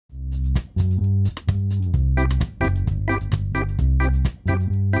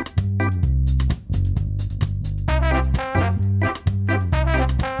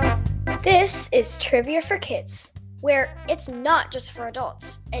is Trivia for Kids, where it's not just for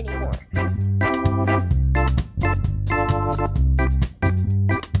adults anymore.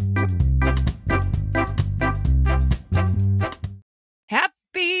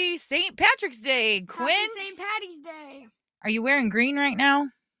 Happy St. Patrick's Day, Quinn. Happy St. Patty's Day. Are you wearing green right now?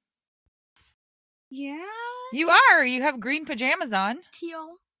 Yeah. You are. You have green pajamas on.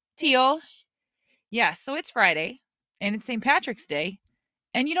 Teal. Yeah, so it's Friday, and it's St. Patrick's Day,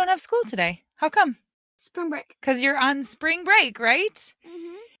 and you don't have school today. How come? Spring break. Because you're on spring break, right?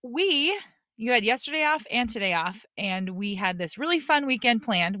 Mm-hmm. You had yesterday off and today off, and we had this really fun weekend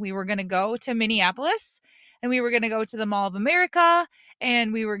planned. We were going to go to Minneapolis, and we were going to go to the Mall of America,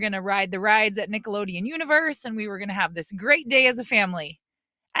 and we were going to ride the rides at Nickelodeon Universe, and we were going to have this great day as a family.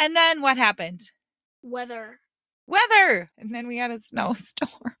 And then what happened? Weather. And then we had a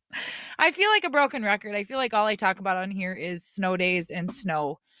snowstorm. I feel like a broken record. I feel like all I talk about on here is snow days and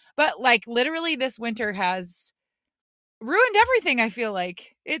snow. But like literally this winter has ruined everything, I feel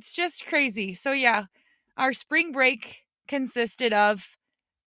like. It's just crazy. So yeah, our spring break consisted of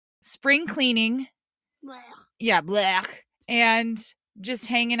spring cleaning. Blech. Yeah, blech. And just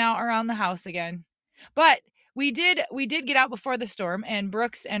hanging out around the house again. But we did get out before the storm, and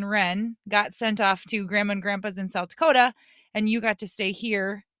Brooks and Ren got sent off to Grandma and Grandpa's in South Dakota, and you got to stay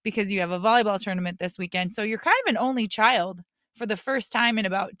here because you have a volleyball tournament this weekend. So you're kind of an only child for the first time in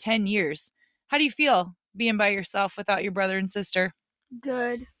about 10 years. How do you feel being by yourself without your brother and sister?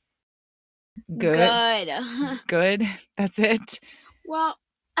 Good. Good. That's it. Well,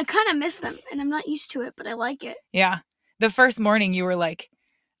 I kind of miss them, and I'm not used to it, but I like it. Yeah. The first morning you were like,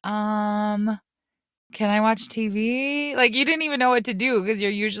 can I watch TV? Like you didn't even know what to do because you're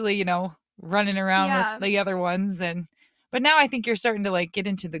usually, running around with the other ones. But now I think you're starting to like get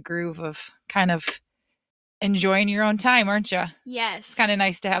into the groove of kind of enjoying your own time, aren't you? Yes. It's kind of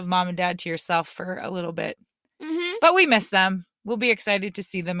nice to have mom and dad to yourself for a little bit. Mm-hmm. But we miss them. We'll be excited to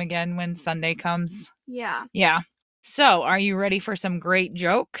see them again when Sunday comes. Yeah. Yeah. So are you ready for some great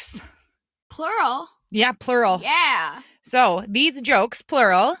jokes? Plural. Yeah, plural. Yeah. So these jokes,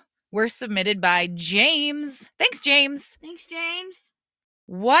 plural, were submitted by James. Thanks, James. Thanks, James.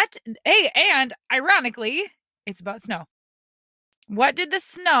 And ironically, it's about snow. What did the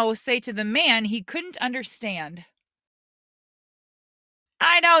snow say to the man he couldn't understand?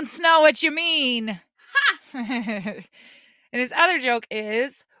 I don't know what you mean. Ha! And his other joke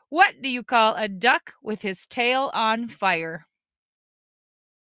is, what do you call a duck with his tail on fire?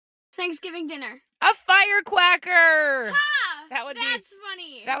 Thanksgiving dinner. A firecracker. Ha! That's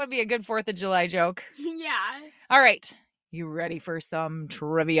funny. That would be a good 4th of July joke. Yeah. All right. You ready for some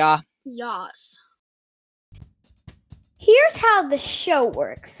trivia? Yes. Here's how the show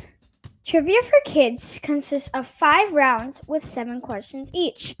works. Trivia for Kids consists of 5 rounds with 7 questions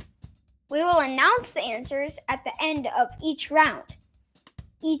each. We will announce the answers at the end of each round.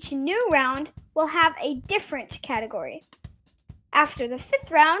 Each new round will have a different category. After the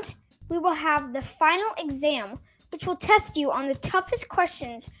 5th round, we will have the final exam, which will test you on the toughest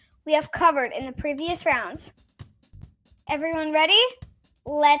questions we have covered in the previous rounds. Everyone ready?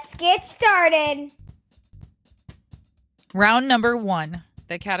 Let's get started. Round number 1.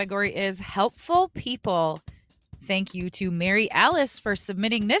 The category is helpful people. Thank you to Mary Alice for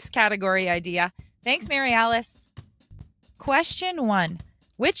submitting this category idea. Thanks, Mary Alice. Question 1.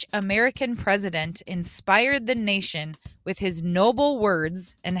 Which American president inspired the nation with his noble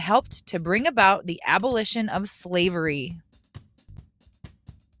words and helped to bring about the abolition of slavery?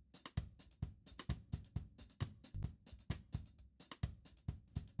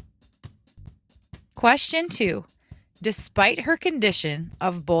 Question 2. Despite her condition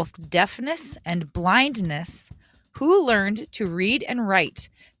of both deafness and blindness, who learned to read and write,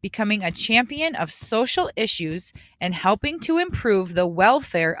 becoming a champion of social issues and helping to improve the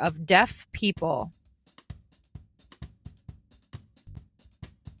welfare of deaf people?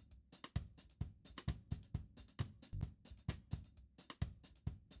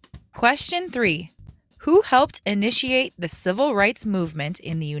 Question 3. Who helped initiate the civil rights movement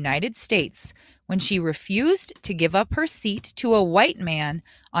in the United States when she refused to give up her seat to a white man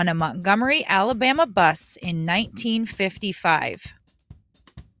on a Montgomery, Alabama bus in 1955?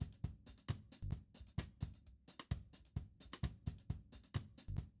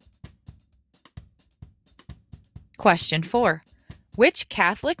 Question 4. Which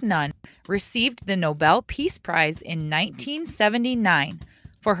Catholic nun received the Nobel Peace Prize in 1979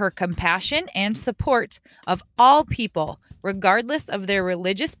 for her compassion and support of all people, regardless of their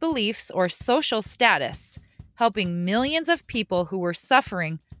religious beliefs or social status, helping millions of people who were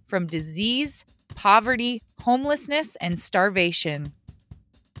suffering from disease, poverty, homelessness, and starvation?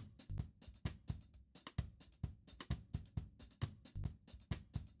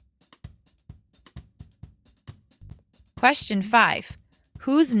 Question 5.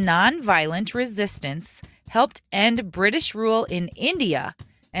 Whose nonviolent resistance helped end British rule in India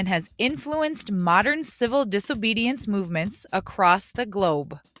and has influenced modern civil disobedience movements across the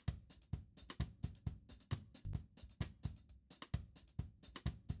globe?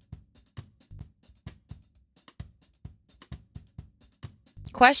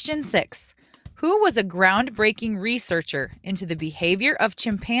 Question 6. Who was a groundbreaking researcher into the behavior of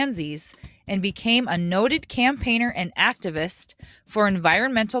chimpanzees and became a noted campaigner and activist for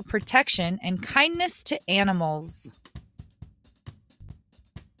environmental protection and kindness to animals?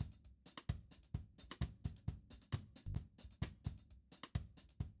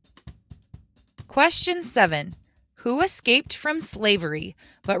 Question 7. Who escaped from slavery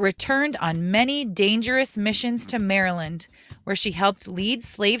but returned on many dangerous missions to Maryland, where she helped lead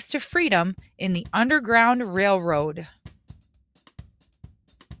slaves to freedom in the Underground Railroad?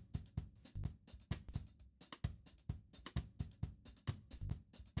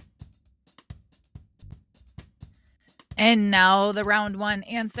 And now the round 1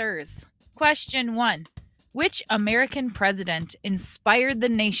 answers. Question 1. Which American president inspired the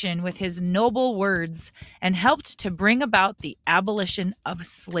nation with his noble words and helped to bring about the abolition of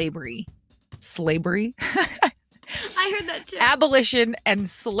slavery? Slavery? I heard that too. Abolition and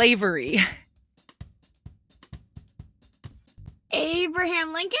slavery.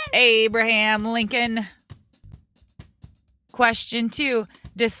 Abraham Lincoln? Abraham Lincoln. Question 2.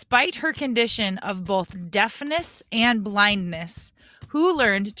 Despite her condition of both deafness and blindness, who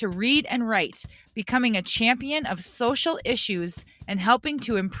learned to read and write, becoming a champion of social issues and helping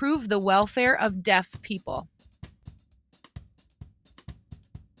to improve the welfare of deaf people?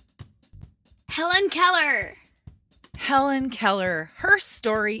 Helen Keller. Helen Keller. Her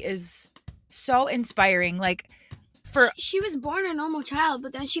story is so inspiring. She was born a normal child,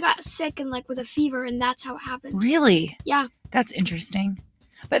 but then she got sick and with a fever, and that's how it happened. Really? Yeah. That's interesting.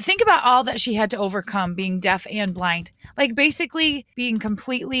 But think about all that she had to overcome being deaf and blind. Basically being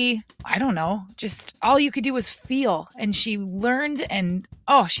completely, I don't know, just all you could do was feel. And she learned, and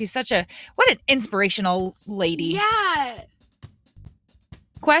she's what an inspirational lady. Yeah.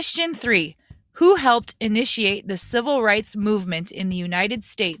 Question 3. Who helped initiate the civil rights movement in the United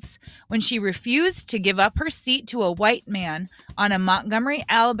States when she refused to give up her seat to a white man on a Montgomery,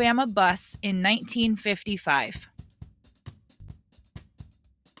 Alabama bus in 1955?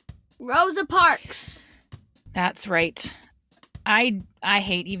 Rosa Parks. That's right. I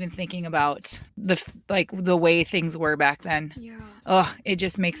hate even thinking about the way things were back then. Yeah. Oh, it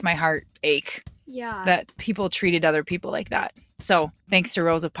just makes my heart ache Yeah. that people treated other people like that. So thanks to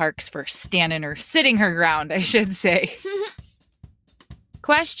Rosa Parks for sitting her ground, I should say.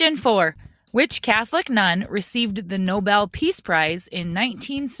 Question 4. Which Catholic nun received the Nobel Peace Prize in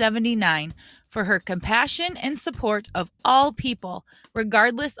 1979 for her compassion and support of all people,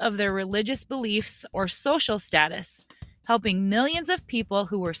 regardless of their religious beliefs or social status, helping millions of people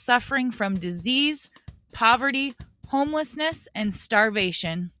who were suffering from disease, poverty, homelessness, and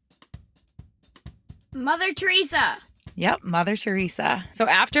starvation? Mother Teresa. Yep, Mother Teresa. So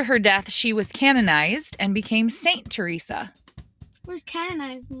after her death, she was canonized and became Saint Teresa. What does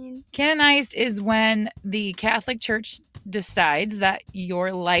canonized mean? Canonized is when the Catholic Church decides that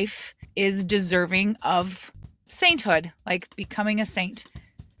your life is deserving of sainthood, becoming a saint.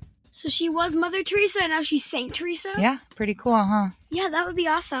 So she was Mother Teresa and now she's Saint Teresa? Yeah, pretty cool, huh? Yeah, that would be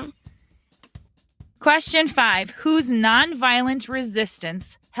awesome. Question 5. Whose nonviolent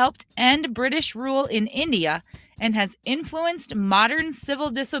resistance helped end British rule in India and has influenced modern civil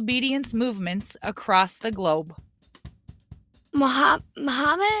disobedience movements across the globe?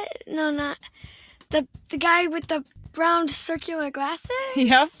 Muhammad? No, not the guy with the round circular glasses?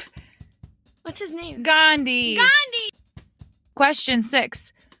 Yep. What's his name? Gandhi. Question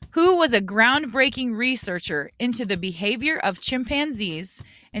 6. Who was a groundbreaking researcher into the behavior of chimpanzees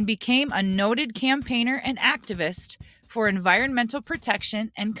and became a noted campaigner and activist for environmental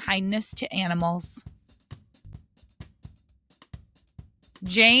protection and kindness to animals?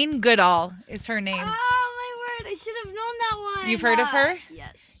 Jane Goodall is her name. Oh, my word. I should have known that one. You've heard of her?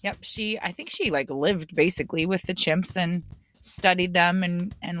 Yes. Yep. I think she lived basically with the chimps and studied them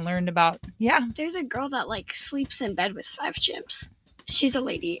and learned about, yeah. There's a girl that sleeps in bed with 5 chimps. She's a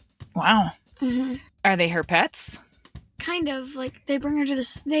lady. Wow. Mm-hmm. Are they her pets? Kind of. They bring her to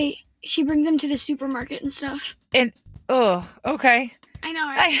she brings them to the supermarket and stuff. And, okay. I know,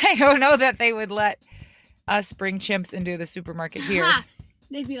 right? I don't know that they would let us bring chimps into the supermarket here.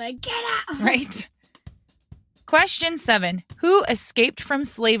 They'd be like, get out. Right. Question 7. Who escaped from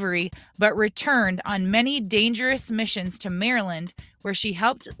slavery but returned on many dangerous missions to Maryland, where she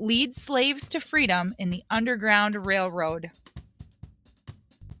helped lead slaves to freedom in the Underground Railroad?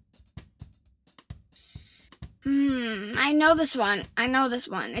 I know this one.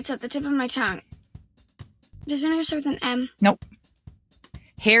 It's at the tip of my tongue. Does it name start with an M? Nope.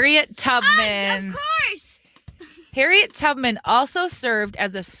 Harriet Tubman. Of course! Harriet Tubman also served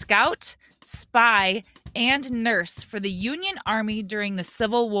as a scout, spy, and nurse for the Union Army during the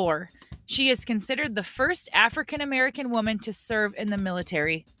Civil War. She is considered the first African-American woman to serve in the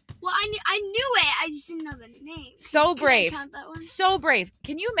military. Well, I knew it. I just didn't know the name. So brave. Can I count that one? So brave.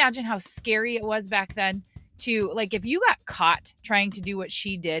 Can you imagine how scary it was back then to, like, if you got caught trying to do what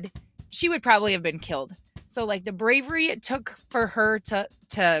she did, she would probably have been killed. So, like, the bravery it took for her to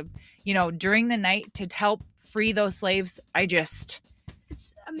during the night to help free those slaves, It's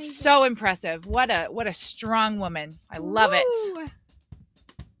amazing. so impressive. What a strong woman. I love it.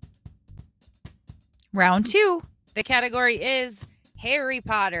 Round 2. The category is Harry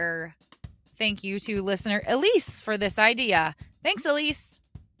Potter. Thank you to listener Elise for this idea. Thanks, Elise.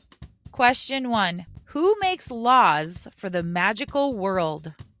 Question 1. Who makes laws for the magical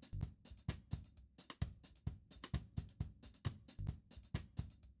world?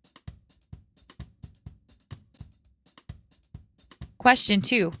 Question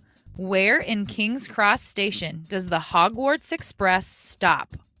 2. Where in King's Cross Station does the Hogwarts Express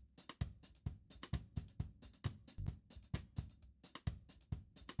stop?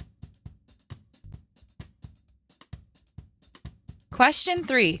 Question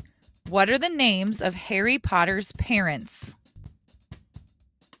 3. What are the names of Harry Potter's parents?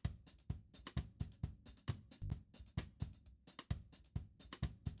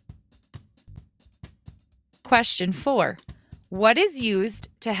 Question 4. What is used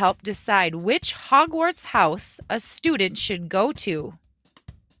to help decide which Hogwarts house a student should go to?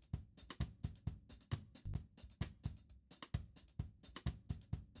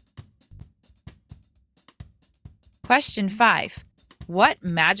 Question 5. What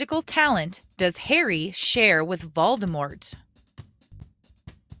magical talent does Harry share with Voldemort?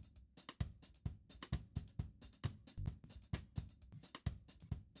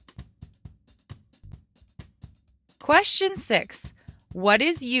 Question 6. What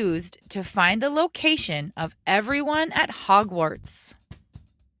is used to find the location of everyone at Hogwarts?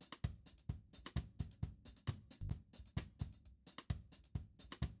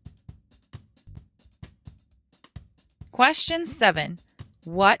 Question 7.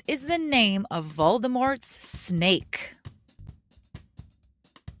 What is the name of Voldemort's snake?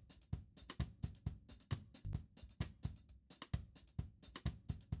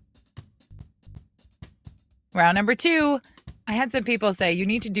 Round number 2. I had some people say you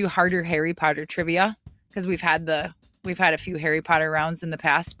need to do harder Harry Potter trivia because we've had a few Harry Potter rounds in the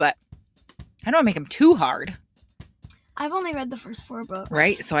past, but I don't want to make them too hard. I've only read the first 4 books.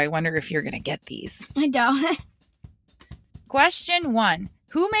 Right? So I wonder if you're going to get these. I don't. Question 1.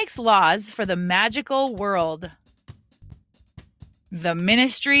 Who makes laws for the magical world? The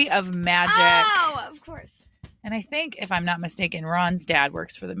Ministry of Magic. Oh, of course. And I think, if I'm not mistaken, Ron's dad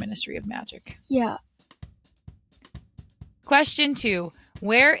works for the Ministry of Magic. Yeah. Question 2.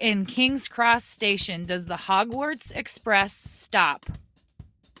 Where in King's Cross Station does the Hogwarts Express stop?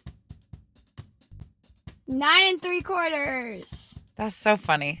 9 3/4. That's so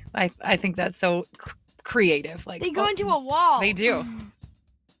funny. I think that's so creative. Like, They go into a wall. They do.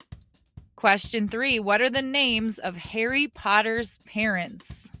 Question 3. What are the names of Harry Potter's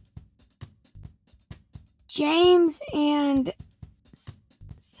parents? James and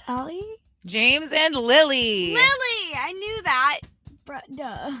Sally? James and Lily. Lily! I knew that.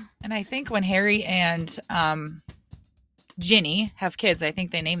 Duh. And I think when Harry and Ginny have kids, I think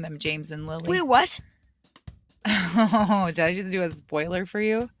they name them James and Lily. Wait, what? Oh, did I just do a spoiler for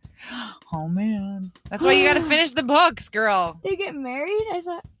you? Oh, man. That's why you got to finish the books, girl. They get married? I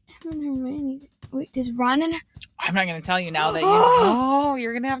thought him and Hermione. Wait, does Ron and... I'm not going to tell you now that you know.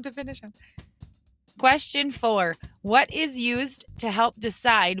 You're going to have to finish them. Question 4. What is used to help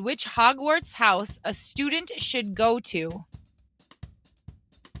decide which Hogwarts house a student should go to?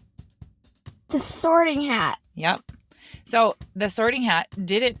 The Sorting Hat. Yep. So the Sorting Hat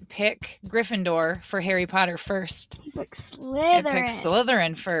didn't pick Gryffindor for Harry Potter first. He picked Slytherin. It picked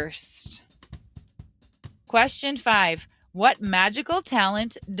Slytherin first. Question 5. What magical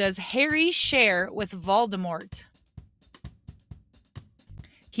talent does Harry share with Voldemort?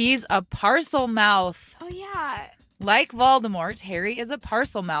 He's a parcel mouth. Oh, yeah. Like Voldemort, Harry is a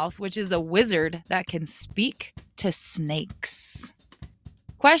parcel mouth, which is a wizard that can speak to snakes.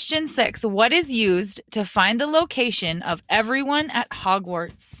 Question 6. What is used to find the location of everyone at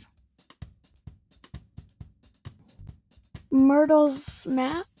Hogwarts? Myrtle's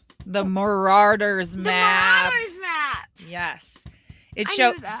map? The Marauders map. The Marauders map! Yes. I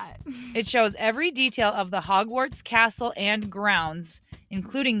knew that. It shows every detail of the Hogwarts castle and grounds,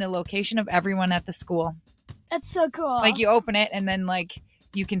 including the location of everyone at the school. That's so cool. Like you open it and then like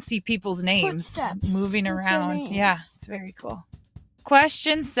you can see people's names Footsteps moving with their around. names. Yeah, it's very cool.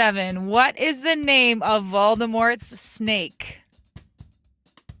 Question 7. What is the name of Voldemort's snake?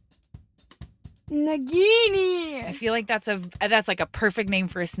 Nagini. I feel like that's like a perfect name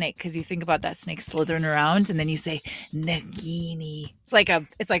for a snake because you think about that snake slithering around and then you say Nagini. It's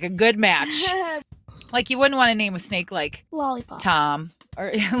like a good match. Like you wouldn't want to name a snake like Lollipop. Tom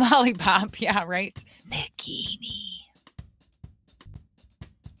or Lollipop. Yeah, right. Nagini.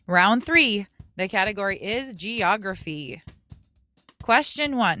 Round 3. The category is geography.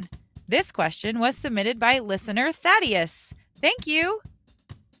 Question 1. This question was submitted by listener Thaddeus. Thank you.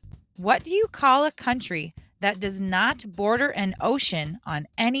 What do you call a country that does not border an ocean on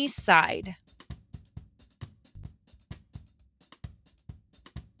any side?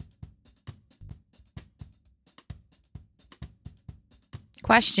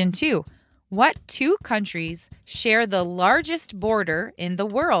 Question 2. What 2 countries share the largest border in the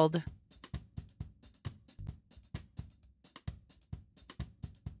world?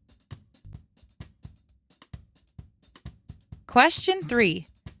 Question 3.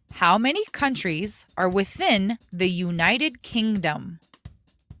 How many countries are within the United Kingdom?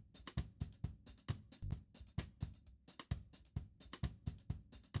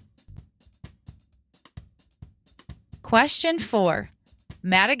 Question 4.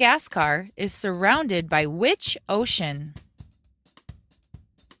 Madagascar is surrounded by which ocean?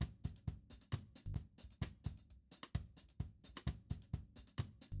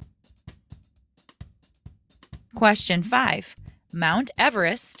 Question 5. Mount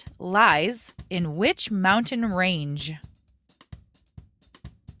Everest lies in which mountain range?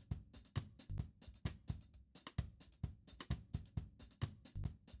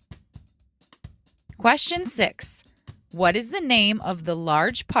 Question 6. What is the name of the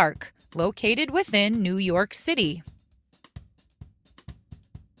large park located within New York City?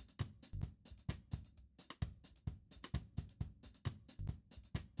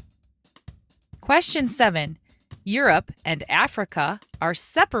 Question 7. Europe and Africa are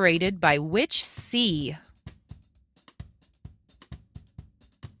separated by which sea?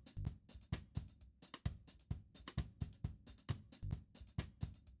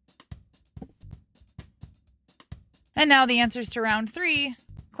 And now the answers to round 3.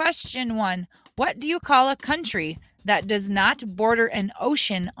 Question 1. What do you call a country that does not border an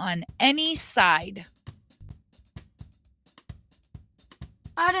ocean on any side?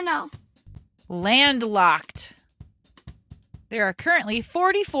 I don't know. Landlocked. There are currently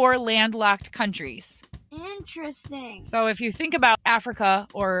 44 landlocked countries. Interesting. So if you think about Africa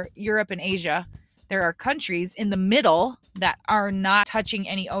or Europe and Asia, there are countries in the middle that are not touching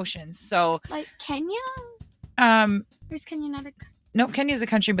any oceans. So like Kenya? Or is Kenya not a country? No, Kenya's a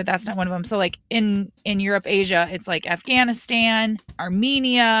country, but that's not one of them. So like in Europe, Asia, it's like Afghanistan,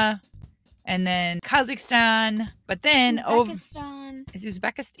 Armenia, and then Kazakhstan. But then Uzbekistan.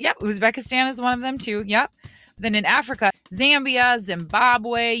 Yep, Uzbekistan is one of them too. Yep. Then in Africa, Zambia,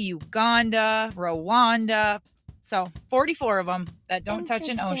 Zimbabwe, Uganda, Rwanda. So 44 of them that don't touch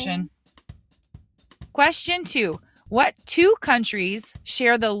an ocean. Question 2. What 2 countries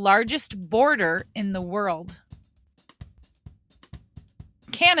share the largest border in the world?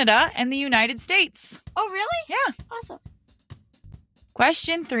 Canada and the United States. Oh, really? Yeah. Awesome.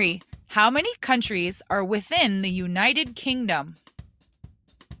 Question 3. How many countries are within the United Kingdom?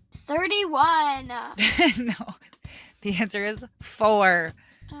 31. No. The answer is 4.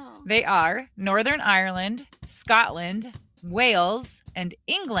 Oh. They are Northern Ireland, Scotland, Wales, and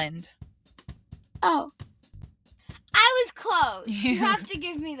England. Oh. I was close. You have to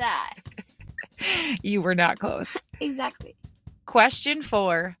give me that. You were not close. Exactly. Question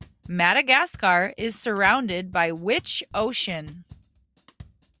 4. Madagascar is surrounded by which ocean?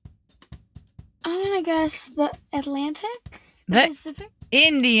 I'm going to guess the Atlantic? The Pacific?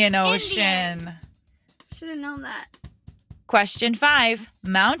 Indian Ocean. Should have known that. Question 5.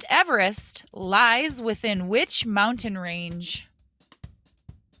 Mount Everest lies within which mountain range?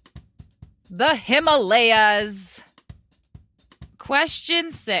 The Himalayas.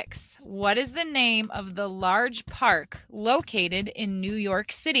 Question 6. What is the name of the large park located in New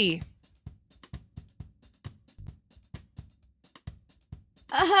York City?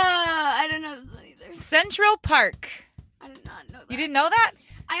 I don't know this one either. Central Park. I did not know that. You didn't know that?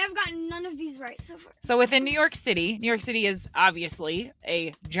 I have gotten none of these right so far. So within New York City is obviously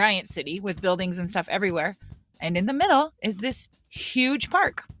a giant city with buildings and stuff everywhere. And in the middle is this huge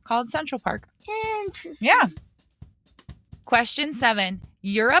park called Central Park. Interesting. Yeah. Question 7.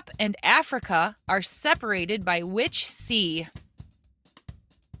 Europe and Africa are separated by which sea?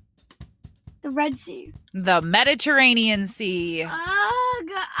 The Red Sea. The Mediterranean Sea. Oh,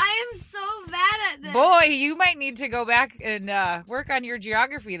 God, I am so bad at this. Boy, you might need to go back and work on your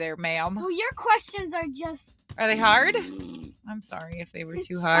geography there, ma'am. Well, your questions are just... Are they hard? I'm sorry if they were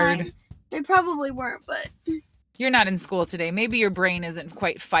too hard. Fine. They probably weren't, but... You're not in school today. Maybe your brain isn't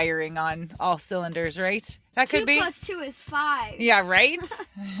quite firing on all cylinders, right? That could be. 2 + 2 is 5. Yeah, right?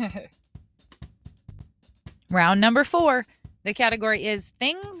 Round number 4. The category is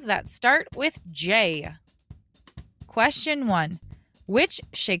things that start with J. Question 1. Which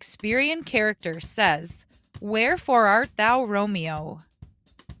Shakespearean character says, "Wherefore art thou Romeo"?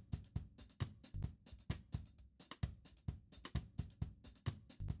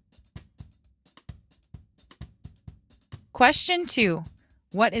 Question 2.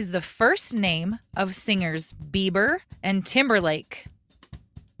 What is the first name of singers Bieber and Timberlake?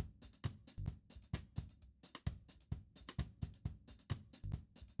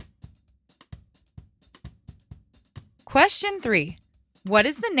 Question 3. What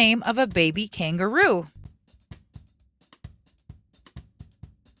is the name of a baby kangaroo?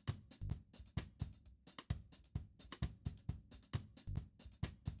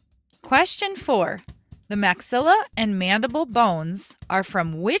 Question 4. The maxilla and mandible bones are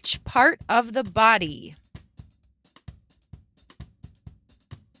from which part of the body?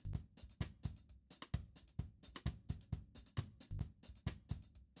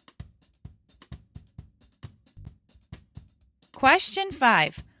 Question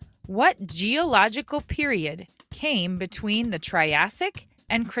 5. What geological period came between the Triassic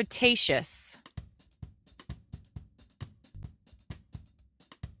and Cretaceous?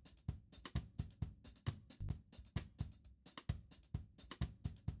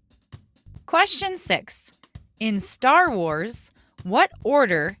 Question 6. In Star Wars, what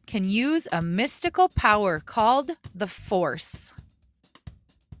order can use a mystical power called the Force?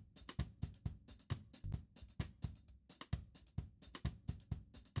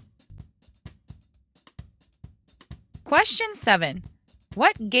 Question 7.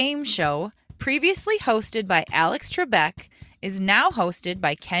 What game show, previously hosted by Alex Trebek, is now hosted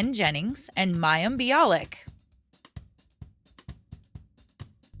by Ken Jennings and Mayim Bialik?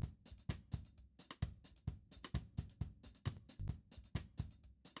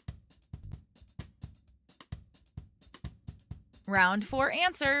 Round 4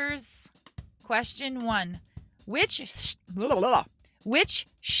 answers. Question 1. Which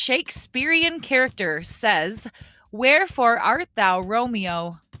Shakespearean character says, "Wherefore art thou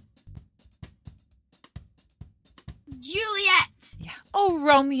Romeo"? Juliet. Yeah. Oh,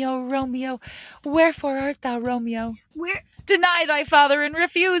 Romeo, Romeo, wherefore art thou Romeo? Where? Deny thy father and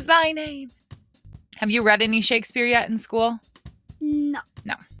refuse thy name. Have you read any Shakespeare yet in school? No.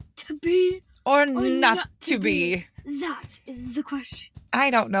 No. To be Or not to be? That is the question. I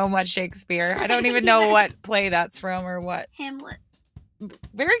don't know much Shakespeare. I don't even know what play that's from or what. Hamlet.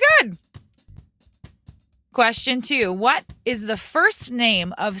 Very good. Question 2. What is the first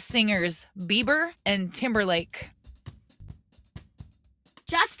name of singers Bieber and Timberlake?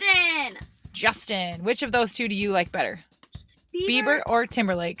 Justin. Justin. Which of those two do you like better? Bieber. or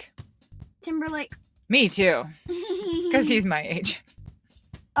Timberlake? Timberlake. Me too. Because he's my age.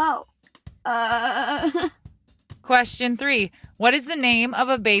 Oh. Question 3. What is the name of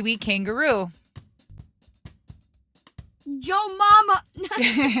a baby kangaroo? Joe Mama.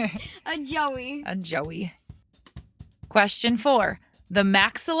 A Joey. A Joey. Question 4. The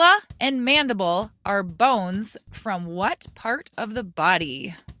maxilla and mandible are bones from what part of the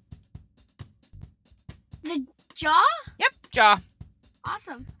body? The jaw? Yep, jaw.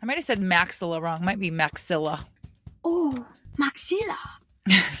 Awesome. I might have said maxilla wrong. Might be maxilla. Oh, maxilla.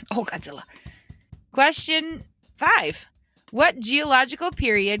 Oh, Godzilla. Question 5. What geological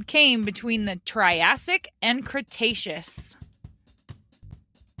period came between the Triassic and Cretaceous?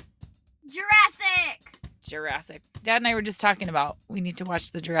 Jurassic. Dad and I were just talking about we need to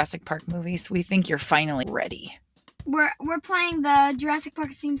watch the Jurassic Park movies. We think you're finally ready. We're playing the Jurassic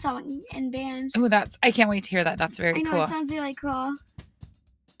Park theme song in band. Oh, I can't wait to hear that. That's very I know, cool. it sounds really cool.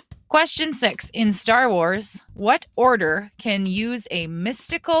 Question 6. In Star Wars, what order can use a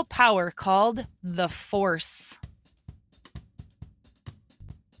mystical power called the Force?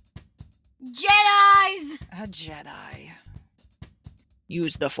 Jedis! A Jedi.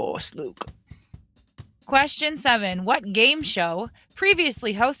 Use the Force, Luke. Question 7. What game show,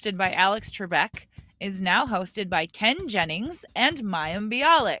 previously hosted by Alex Trebek, is now hosted by Ken Jennings and Mayim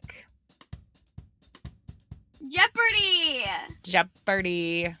Bialik? Jeopardy!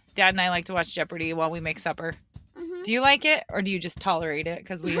 Jeopardy. Dad and I like to watch Jeopardy while we make supper. Mm-hmm. Do you like it, or do you just tolerate it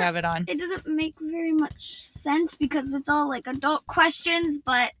because we have it on? It doesn't make very much sense because it's all like adult questions,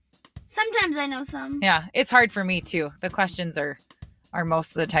 but sometimes I know some. Yeah, it's hard for me too. The questions are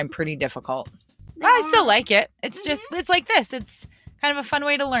most of the time pretty difficult. They I still are. like it. It's just, it's like this. It's kind of a fun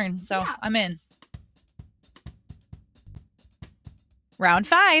way to learn. So Yeah. I'm in. Round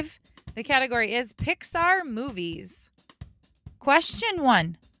 5. The category is Pixar Movies. Question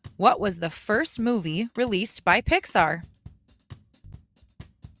 1. What was the first movie released by Pixar?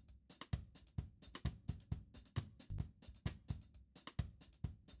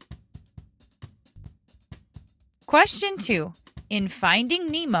 Question 2. In Finding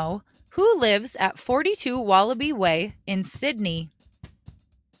Nemo, who lives at 42 Wallaby Way in Sydney?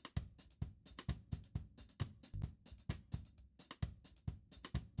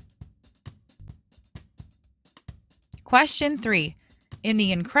 Question 3. In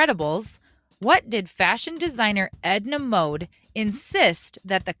The Incredibles, what did fashion designer Edna Mode insist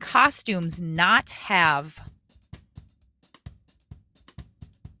that the costumes not have?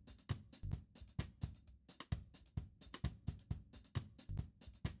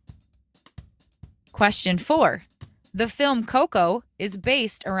 Question 4. The film Coco is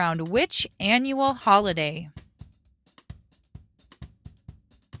based around which annual holiday?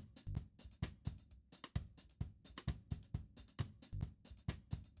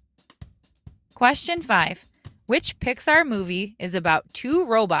 Question 5. Which Pixar movie is about 2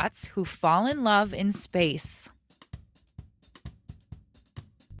 robots who fall in love in space?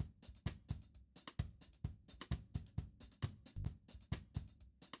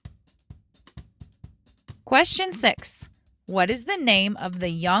 Question 6. What is the name of the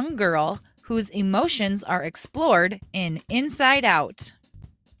young girl whose emotions are explored in Inside Out?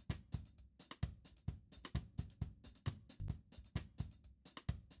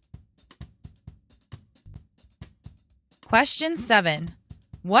 Question 7.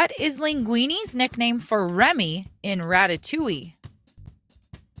 What is Linguini's nickname for Remy in Ratatouille?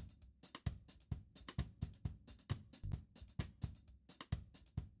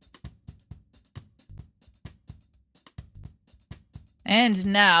 And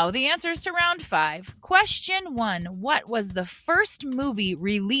now the answers to round 5. Question 1. What was the first movie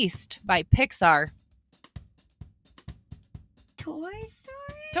released by Pixar? Toy Story?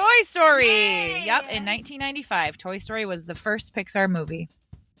 Toy Story! Yay! Yep, in 1995. Toy Story was the first Pixar movie.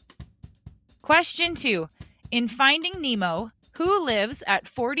 Question 2. In Finding Nemo, who lives at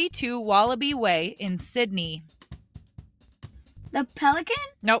 42 Wallaby Way in Sydney? The Pelican?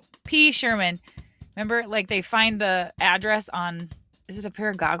 Nope, P. Sherman. Remember, like, they find the address on, is it a pair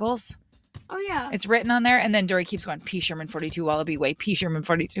of goggles? Oh, yeah. It's written on there, and then Dory keeps going, P. Sherman 42 Wallaby Way, P. Sherman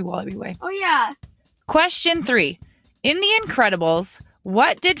 42 Wallaby Way. Oh, yeah. Question 3. In The Incredibles,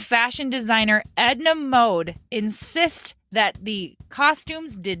 what did fashion designer Edna Mode insist that the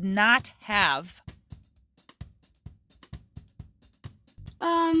costumes did not have?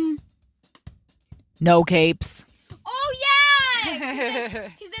 No capes. Oh, yeah!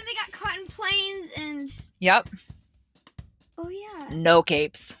 Because then they got caught in planes and... Yep. Oh, yeah. No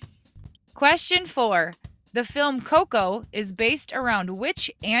capes. Question 4. The film Coco is based around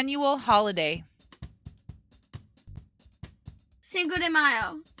which annual holiday? Cinco de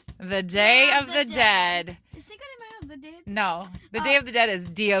Mayo. The Day of the Dead. Is Cinco de Mayo the day? No, the Day of the Dead is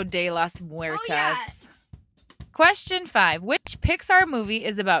Dia de los Muertos. Oh, yeah. Question 5. Which Pixar movie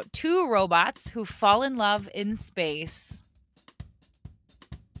is about 2 robots who fall in love in space?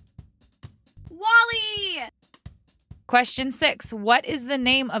 Wall-E! Question 6. What is the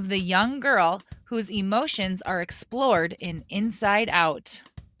name of the young girl whose emotions are explored in Inside Out?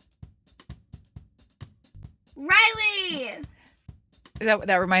 Riley!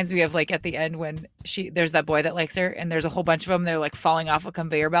 That reminds me of, like, at the end when there's that boy that likes her, and there's a whole bunch of them. They're like falling off a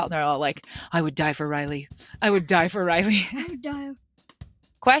conveyor belt, and they're all like, "I would die for Riley. I would die for Riley." I would die.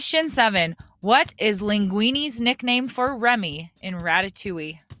 Question 7. What is Linguini's nickname for Remy in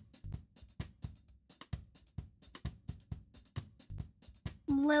Ratatouille?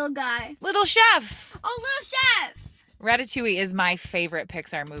 Little guy. Little Chef. Oh, Little Chef! Ratatouille is my favorite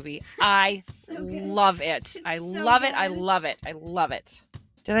Pixar movie. I So good. love it. I so love it. I good. love it. I love it.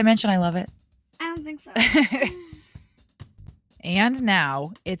 Did I mention I love it? I don't think so. And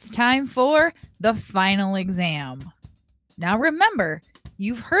now it's time for the final exam. Now remember,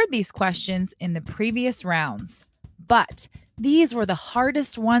 you've heard these questions in the previous rounds, but these were the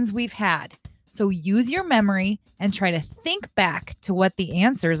hardest ones we've had. So use your memory and try to think back to what the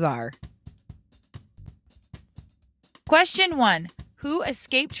answers are. Question 1. Who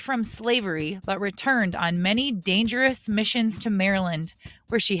escaped from slavery but returned on many dangerous missions to Maryland,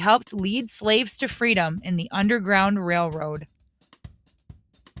 where she helped lead slaves to freedom in the Underground Railroad?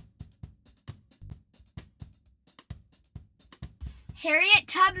 Harriet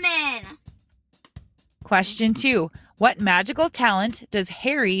Tubman. Question 2. What magical talent does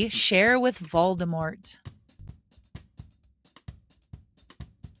Harry share with Voldemort?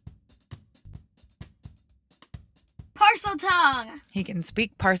 Parcel tongue. He can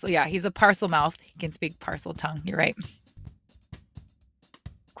speak parcel. Yeah, he's a parcel mouth. He can speak parcel tongue. You're right.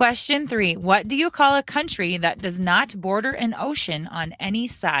 Question 3. What do you call a country that does not border an ocean on any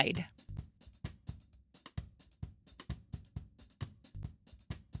side?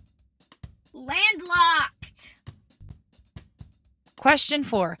 Landlocked. Question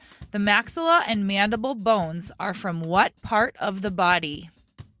 4. The maxilla and mandible bones are from what part of the body?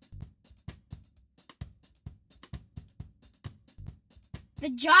 The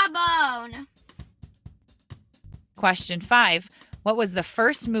jawbone. Question 5. What was the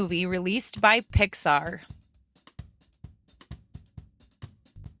first movie released by Pixar?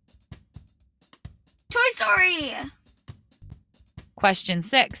 Toy Story. Question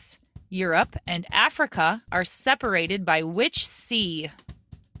 6. Europe and Africa are separated by which sea?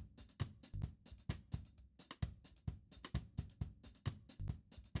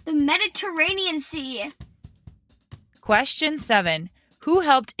 The Mediterranean Sea. Question 7. Who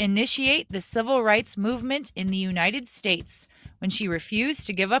helped initiate the civil rights movement in the United States when she refused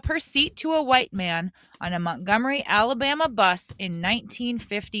to give up her seat to a white man on a Montgomery, Alabama bus in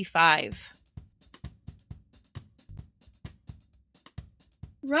 1955?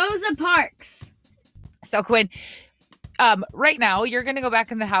 Rosa Parks. So, Quinn, right now you're going to go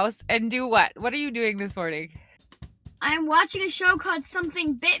back in the house and do what? What are you doing this morning? I'm watching a show called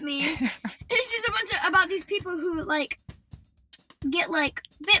Something Bit Me. It's just a bunch of about these people who get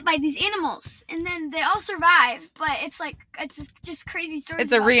bit by these animals, and then they all survive. But it's just crazy stories.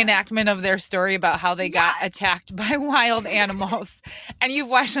 It's a reenactment of their story about how they got attacked by wild animals, and you've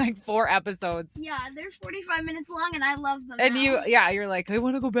watched 4 episodes. Yeah, they're 45 minutes long, and I love them. And now. you're like, I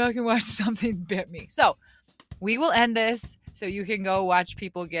want to go back and watch Something Bit Me. So we will end this so you can go watch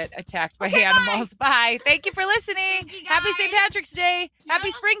people get attacked by animals. Bye. Thank you for listening. Thank you, Happy St. guys. Patrick's Day. Yeah. Happy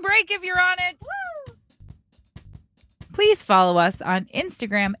spring break if you're on it. Woo! Please follow us on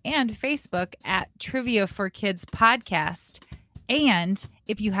Instagram and Facebook at Trivia for Kids Podcast. And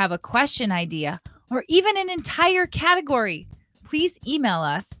if you have a question idea or even an entire category, please email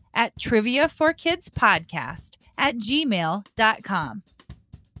us at triviaforkidspodcast@gmail.com.